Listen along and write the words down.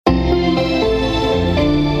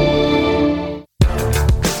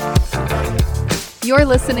You're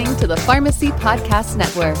listening to the Pharmacy Podcast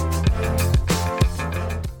Network.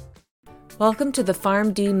 Welcome to the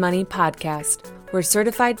PharmD Money Podcast, where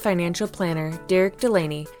certified financial planner Derek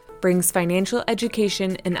Delaney brings financial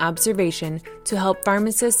education and observation to help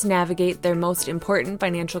pharmacists navigate their most important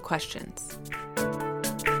financial questions.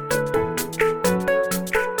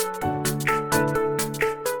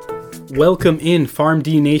 Welcome in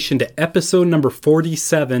PharmD Nation to episode number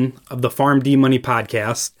 47 of the PharmD Money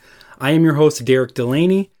Podcast. I am your host, Derek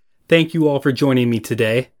Delaney. Thank you all for joining me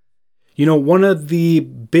today. You know, one of the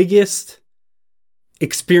biggest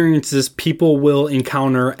experiences people will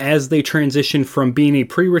encounter as they transition from being a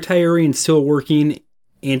pre-retiree and still working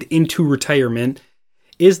and into retirement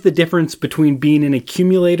is the difference between being an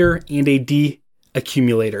accumulator and a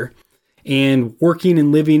de-accumulator. And working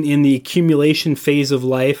and living in the accumulation phase of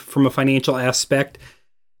life from a financial aspect,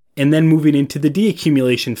 and then moving into the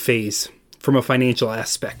de-accumulation phase from a financial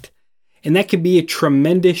aspect. And that can be a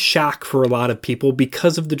tremendous shock for a lot of people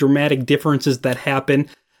because of the dramatic differences that happen,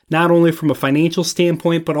 not only from a financial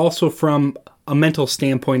standpoint, but also from a mental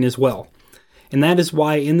standpoint as well. And that is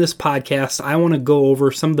why in this podcast, I want to go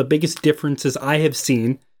over some of the biggest differences I have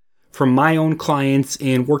seen from my own clients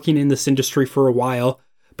and working in this industry for a while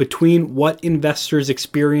between what investors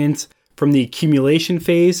experience from the accumulation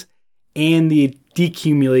phase and the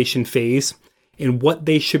decumulation phase, and what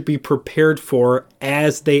they should be prepared for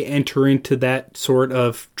as they enter into that sort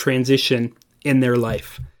of transition in their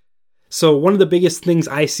life. So one of the biggest things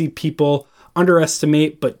I see people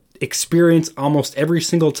underestimate but experience almost every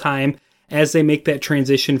single time as they make that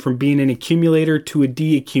transition from being an accumulator to a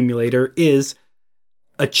de-accumulator is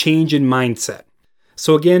a change in mindset.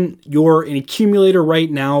 So again, you're an accumulator right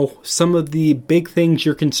now. Some of the big things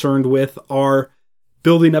you're concerned with are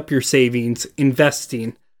building up your savings,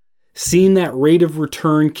 investing, seeing that rate of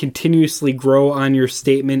return continuously grow on your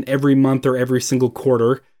statement every month or every single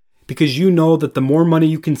quarter, because you know that the more money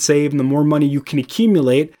you can save and the more money you can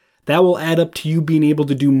accumulate, that will add up to you being able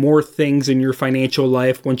to do more things in your financial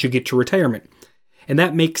life once you get to retirement. And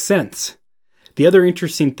that makes sense. The other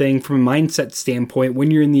interesting thing from a mindset standpoint when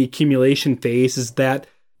you're in the accumulation phase is that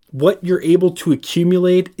what you're able to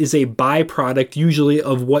accumulate is a byproduct usually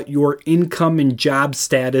of what your income and job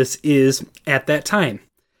status is at that time.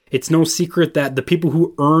 It's no secret that the people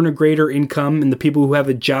who earn a greater income and the people who have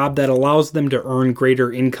a job that allows them to earn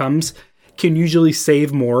greater incomes can usually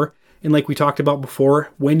save more. And like we talked about before,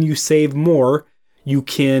 when you save more, you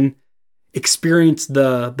can experience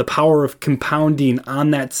the power of compounding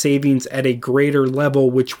on that savings at a greater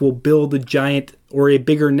level, which will build a giant or a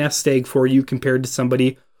bigger nest egg for you compared to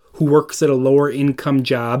somebody who works at a lower income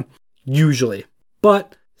job usually.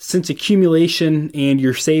 But since accumulation and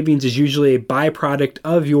your savings is usually a byproduct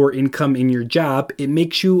of your income in your job, it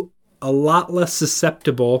makes you a lot less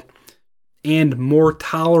susceptible and more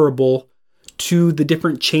tolerable to the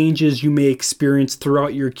different changes you may experience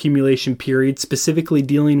throughout your accumulation period, specifically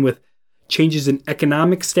dealing with changes in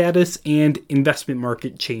economic status and investment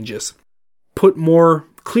market changes. Put more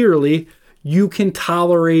clearly, you can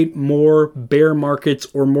tolerate more bear markets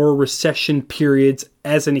or more recession periods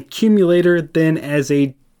as an accumulator than as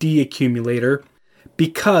a de-accumulator,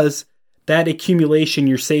 because that accumulation,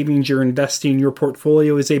 your savings, your investing, your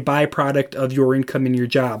portfolio is a byproduct of your income in your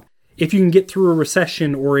job. If you can get through a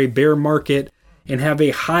recession or a bear market and have a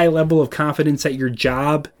high level of confidence that your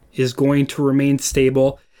job is going to remain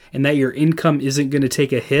stable and that your income isn't going to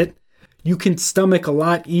take a hit, you can stomach a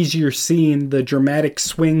lot easier seeing the dramatic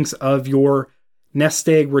swings of your nest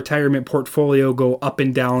egg retirement portfolio go up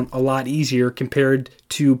and down a lot easier compared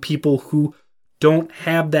to people who don't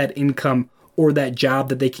have that income or that job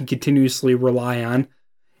that they can continuously rely on.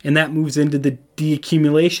 And that moves into the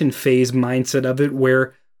deaccumulation phase mindset of it,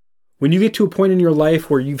 where when you get to a point in your life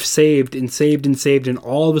where you've saved and saved and saved, and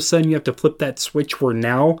all of a sudden you have to flip that switch where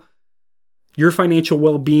now your financial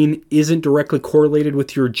well-being isn't directly correlated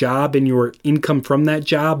with your job and your income from that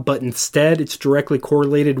job, but instead it's directly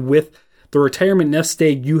correlated with the retirement nest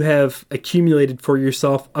egg you have accumulated for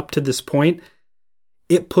yourself up to this point.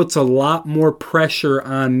 It puts a lot more pressure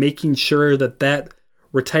on making sure that that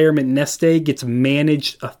retirement nest egg gets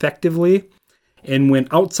managed effectively. And when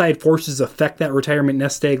outside forces affect that retirement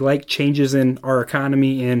nest egg, like changes in our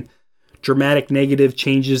economy and dramatic negative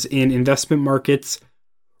changes in investment markets,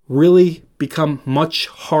 really become much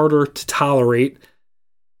harder to tolerate.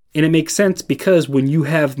 And it makes sense because when you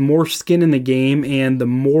have more skin in the game and the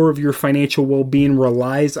more of your financial well-being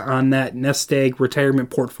relies on that nest egg retirement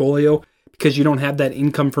portfolio, because you don't have that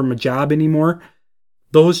income from a job anymore,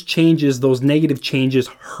 those changes, those negative changes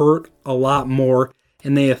hurt a lot more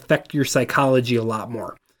and they affect your psychology a lot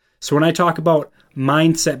more. So when I talk about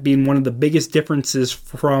mindset being one of the biggest differences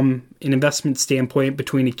from an investment standpoint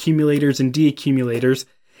between accumulators and deaccumulators.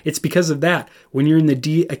 It's because of that. When you're in the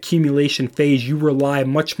deaccumulation phase, you rely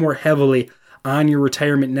much more heavily on your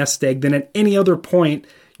retirement nest egg than at any other point,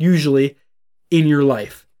 usually, in your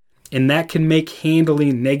life. And that can make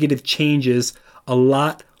handling negative changes a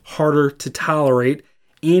lot harder to tolerate,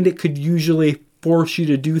 and it could usually force you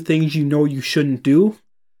to do things you know you shouldn't do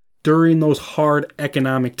during those hard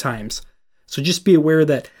economic times. So just be aware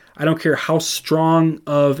that I don't care how strong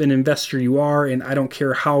of an investor you are, and I don't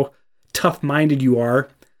care how tough-minded you are,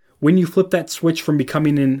 when you flip that switch from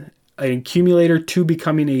becoming an accumulator to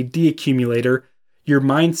becoming a deaccumulator, your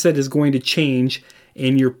mindset is going to change,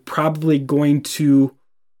 and you're probably going to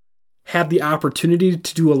have the opportunity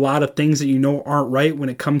to do a lot of things that you know aren't right when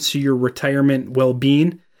it comes to your retirement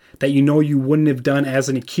well-being that you know you wouldn't have done as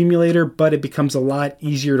an accumulator, but it becomes a lot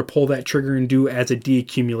easier to pull that trigger and do as a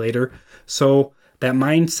deaccumulator. So that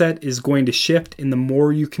mindset is going to shift, and the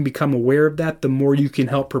more you can become aware of that, the more you can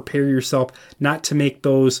help prepare yourself not to make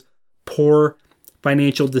those poor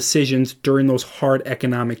financial decisions during those hard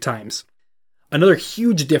economic times. Another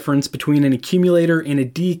huge difference between an accumulator and a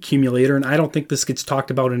deaccumulator, and I don't think this gets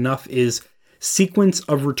talked about enough, is sequence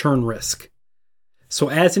of return risk. So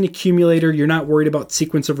as an accumulator, you're not worried about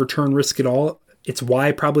sequence of return risk at all. It's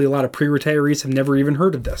why probably a lot of pre-retirees have never even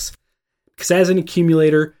heard of this. Because as an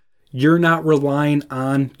accumulator, you're not relying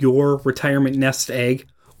on your retirement nest egg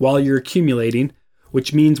while you're accumulating,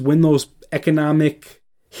 which means when those economic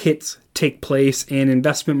hits take place and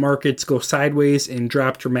investment markets go sideways and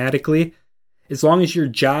drop dramatically, as long as your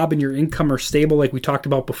job and your income are stable, like we talked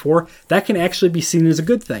about before, that can actually be seen as a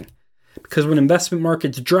good thing. Because when investment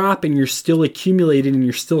markets drop and you're still accumulating and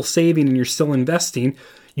you're still saving and you're still investing,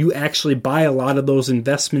 you actually buy a lot of those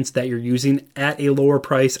investments that you're using at a lower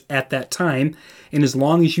price at that time. And as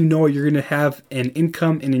long as you know you're going to have an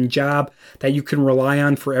income and a job that you can rely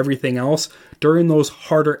on for everything else, during those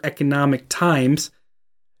harder economic times,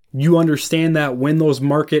 you understand that when those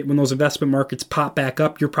investment markets pop back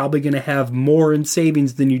up, you're probably going to have more in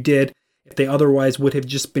savings than you did if they otherwise would have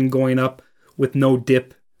just been going up with no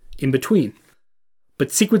dip in between.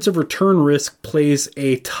 But sequence of return risk plays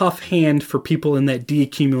a tough hand for people in that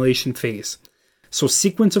deaccumulation phase. So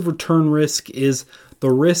sequence of return risk is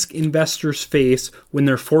the risk investors face when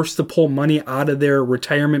they're forced to pull money out of their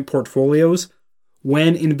retirement portfolios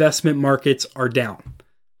when investment markets are down.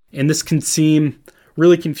 And this can seem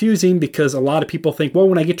really confusing because a lot of people think, well,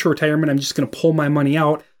 when I get to retirement, I'm just going to pull my money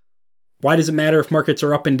out. Why does it matter if markets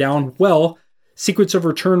are up and down? Well, sequence of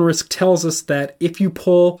return risk tells us that if you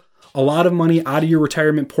pull a lot of money out of your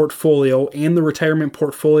retirement portfolio and the retirement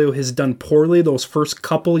portfolio has done poorly those first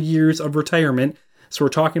couple years of retirement, so we're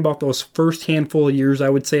talking about those first handful of years, I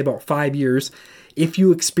would say about 5 years, if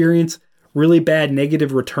you experience really bad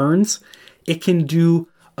negative returns, it can do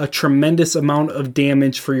a tremendous amount of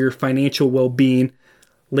damage for your financial well-being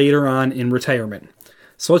later on in retirement.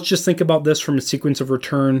 So let's just think about this from a sequence of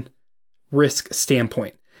return risk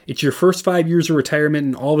standpoint. It's your first 5 years of retirement,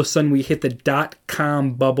 and all of a sudden we hit the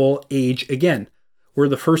dot-com bubble age again, where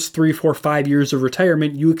the first 3, 4, 5 years of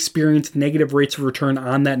retirement, you experience negative rates of return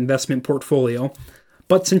on that investment portfolio.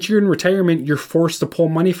 But since you're in retirement, you're forced to pull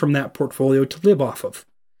money from that portfolio to live off of.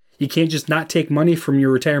 You can't just not take money from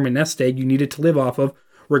your retirement nest egg. You need it to live off of,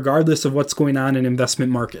 regardless of what's going on in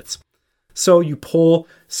investment markets. So you pull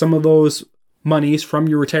some of those monies from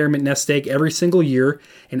your retirement nest egg every single year,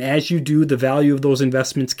 and as you do, the value of those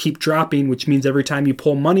investments keep dropping, which means every time you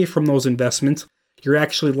pull money from those investments, you're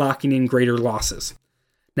actually locking in greater losses.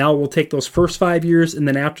 Now we'll take those first 5 years, and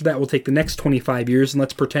then after that we'll take the next 25 years, and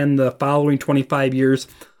let's pretend the following 25 years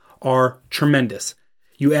are tremendous.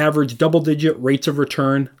 You average double-digit rates of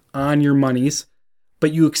return on your monies,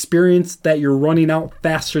 but you experience that you're running out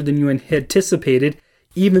faster than you anticipated,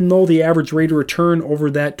 even though the average rate of return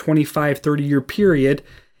over that 25, 30-year period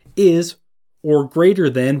is or greater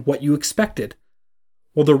than what you expected.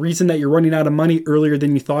 Well, the reason that you're running out of money earlier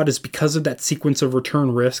than you thought is because of that sequence of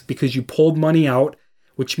return risk, because you pulled money out,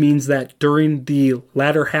 which means that during the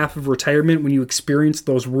latter half of retirement, when you experience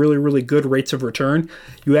those really, really good rates of return,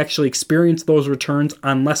 you actually experience those returns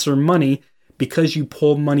on lesser money because you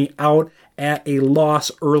pulled money out at a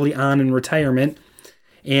loss early on in retirement.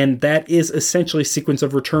 And that is essentially sequence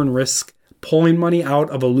of return risk, pulling money out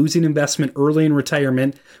of a losing investment early in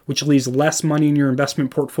retirement, which leaves less money in your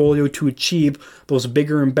investment portfolio to achieve those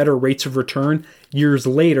bigger and better rates of return years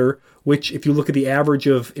later, which if you look at the average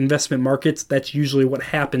of investment markets, that's usually what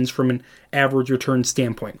happens from an average return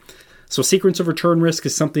standpoint. So sequence of return risk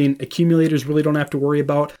is something accumulators really don't have to worry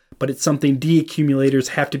about, but it's something deaccumulators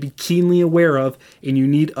have to be keenly aware of, and you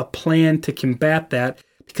need a plan to combat that,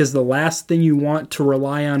 because the last thing you want to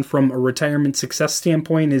rely on from a retirement success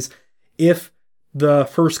standpoint is if the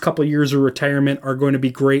first couple years of retirement are going to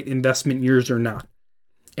be great investment years or not.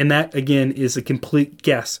 And that, again, is a complete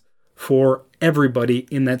guess for everybody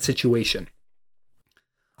in that situation.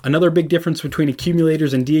 Another big difference between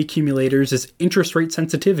accumulators and deaccumulators is interest rate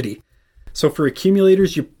sensitivity. So for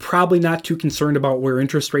accumulators, you're probably not too concerned about where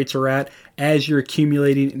interest rates are at as you're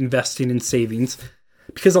accumulating, investing in savings,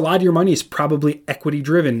 because a lot of your money is probably equity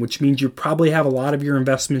driven, which means you probably have a lot of your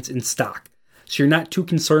investments in stock. So you're not too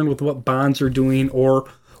concerned with what bonds are doing or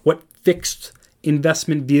what fixed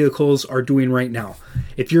investment vehicles are doing right now.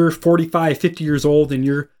 If you're 45, 50 years old and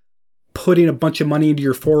you're putting a bunch of money into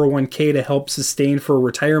your 401k to help sustain for a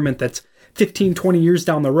retirement that's 15, 20 years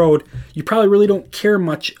down the road, you probably really don't care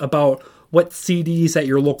much about what CDs at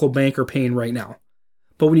your local bank are paying right now.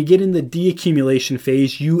 But when you get in the deaccumulation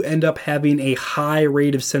phase, you end up having a high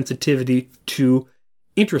rate of sensitivity to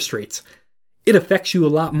interest rates. It affects you a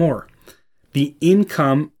lot more. The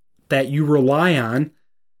income that you rely on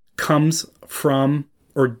comes from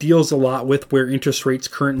or deals a lot with where interest rates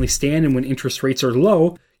currently stand. And when interest rates are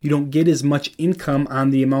low, you don't get as much income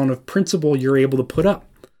on the amount of principal you're able to put up,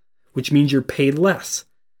 which means you're paid less.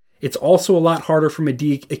 It's also a lot harder from a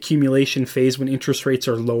deaccumulation phase when interest rates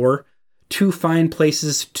are lower to find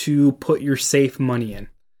places to put your safe money in.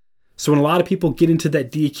 So when a lot of people get into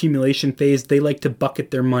that deaccumulation phase, they like to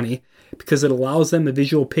bucket their money because it allows them a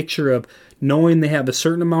visual picture of knowing they have a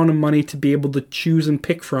certain amount of money to be able to choose and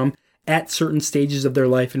pick from at certain stages of their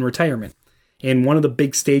life in retirement. And one of the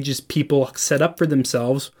big stages people set up for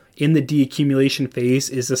themselves in the deaccumulation phase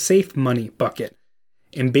is a safe money bucket.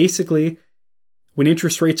 And basically, when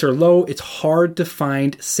interest rates are low, it's hard to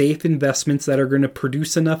find safe investments that are going to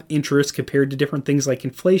produce enough interest compared to different things like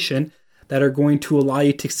inflation that are going to allow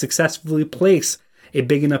you to successfully place a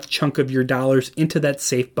big enough chunk of your dollars into that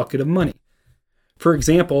safe bucket of money. For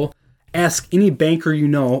example, ask any banker you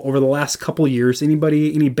know over the last couple years, any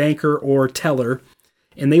banker or teller,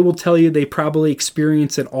 and they will tell you they probably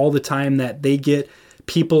experience it all the time that they get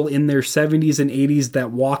people in their 70s and 80s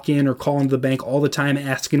that walk in or call into the bank all the time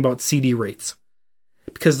asking about CD rates.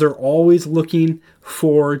 Because they're always looking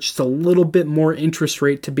for just a little bit more interest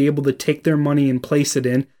rate to be able to take their money and place it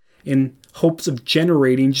in hopes of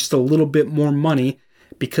generating just a little bit more money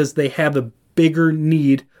because they have a bigger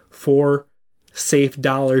need for safe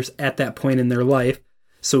dollars at that point in their life.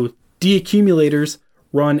 So deaccumulators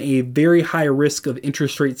run a very high risk of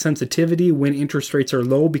interest rate sensitivity when interest rates are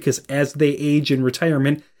low because as they age in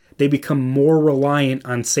retirement, they become more reliant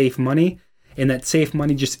on safe money. And that safe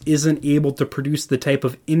money just isn't able to produce the type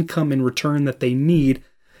of income and return that they need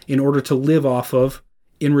in order to live off of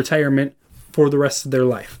in retirement for the rest of their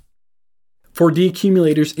life. For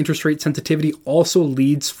deaccumulators, interest rate sensitivity also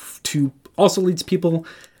leads people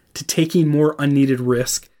to taking more unneeded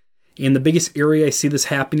risk. And the biggest area I see this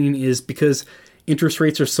happening is because interest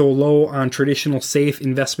rates are so low on traditional safe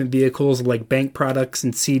investment vehicles like bank products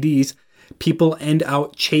and CDs, people end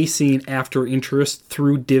out chasing after interest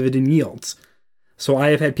through dividend yields. So I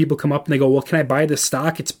have had people come up and they go, well, can I buy this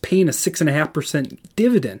stock? It's paying a 6.5%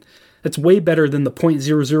 dividend. That's way better than the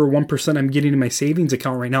 0.001% I'm getting in my savings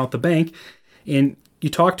account right now at the bank. And you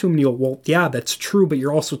talk to them and you go, well, yeah, that's true, but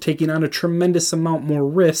you're also taking on a tremendous amount more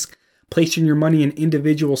risk placing your money in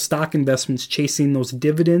individual stock investments chasing those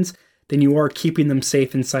dividends than you are keeping them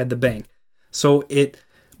safe inside the bank. So it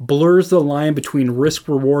blurs the line between risk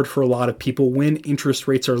reward for a lot of people when interest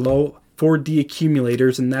rates are low for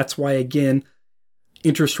deaccumulators. And that's why, again,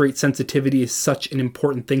 interest rate sensitivity is such an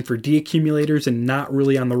important thing for deaccumulators and not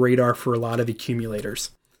really on the radar for a lot of accumulators.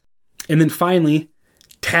 And then finally,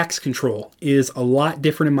 tax control is a lot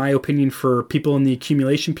different, in my opinion, for people in the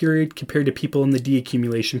accumulation period compared to people in the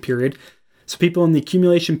deaccumulation period. So people in the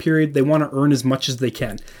accumulation period, they want to earn as much as they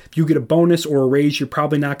can. If you get a bonus or a raise, you're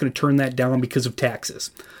probably not going to turn that down because of taxes.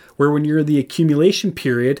 Where when you're in the accumulation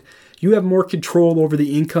period, you have more control over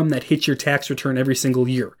the income that hits your tax return every single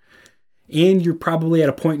year. And you're probably at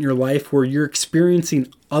a point in your life where you're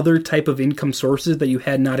experiencing other type of income sources that you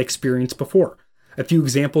had not experienced before. A few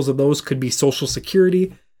examples of those could be Social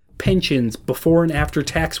Security, pensions, before and after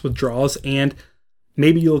tax withdrawals, and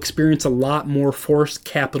maybe you'll experience a lot more forced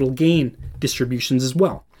capital gain distributions as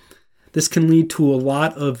well. This can lead to a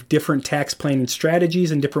lot of different tax planning strategies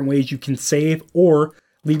and different ways you can save or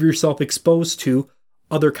leave yourself exposed to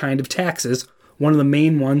other kind of taxes. One of the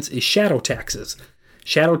main ones is shadow taxes.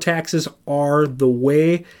 Shadow taxes are the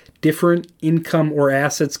way different income or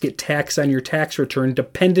assets get taxed on your tax return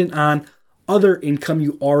dependent on other income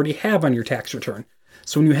you already have on your tax return.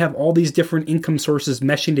 So when you have all these different income sources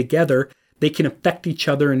meshing together, they can affect each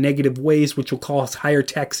other in negative ways, which will cause higher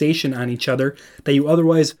taxation on each other that you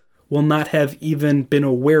otherwise will not have even been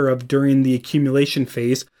aware of during the accumulation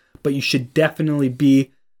phase, but you should definitely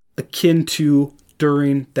be akin to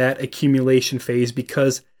during that accumulation phase,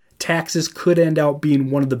 because taxes could end up being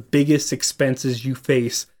one of the biggest expenses you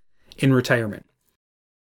face in retirement.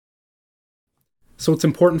 So it's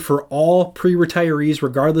important for all pre-retirees,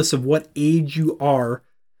 regardless of what age you are,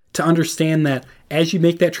 to understand that as you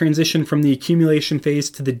make that transition from the accumulation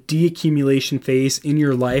phase to the deaccumulation phase in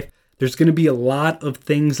your life, there's going to be a lot of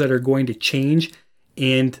things that are going to change,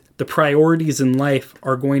 and the priorities in life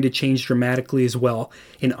are going to change dramatically as well.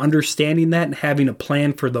 And understanding that and having a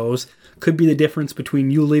plan for those could be the difference between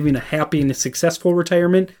you living a happy and a successful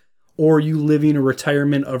retirement or you living a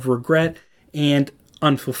retirement of regret and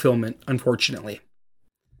unfulfillment, unfortunately.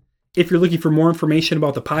 If you're looking for more information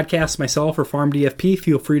about the podcast, myself, or PharmDFP,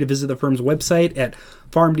 feel free to visit the firm's website at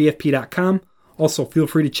pharmdfp.com. Also, feel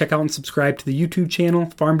free to check out and subscribe to the YouTube channel,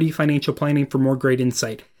 PharmD Financial Planning, for more great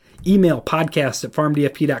insight. Email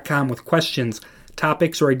podcast@pharmdfp.com with questions,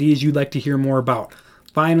 topics, or ideas you'd like to hear more about.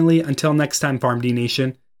 Finally, until next time, PharmD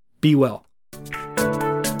Nation, be well.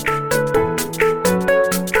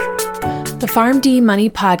 The PharmD Money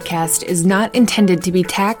Podcast is not intended to be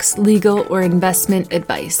tax, legal, or investment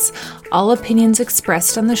advice. All opinions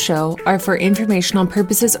expressed on the show are for informational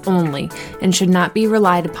purposes only and should not be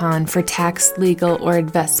relied upon for tax, legal, or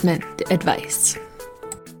investment advice.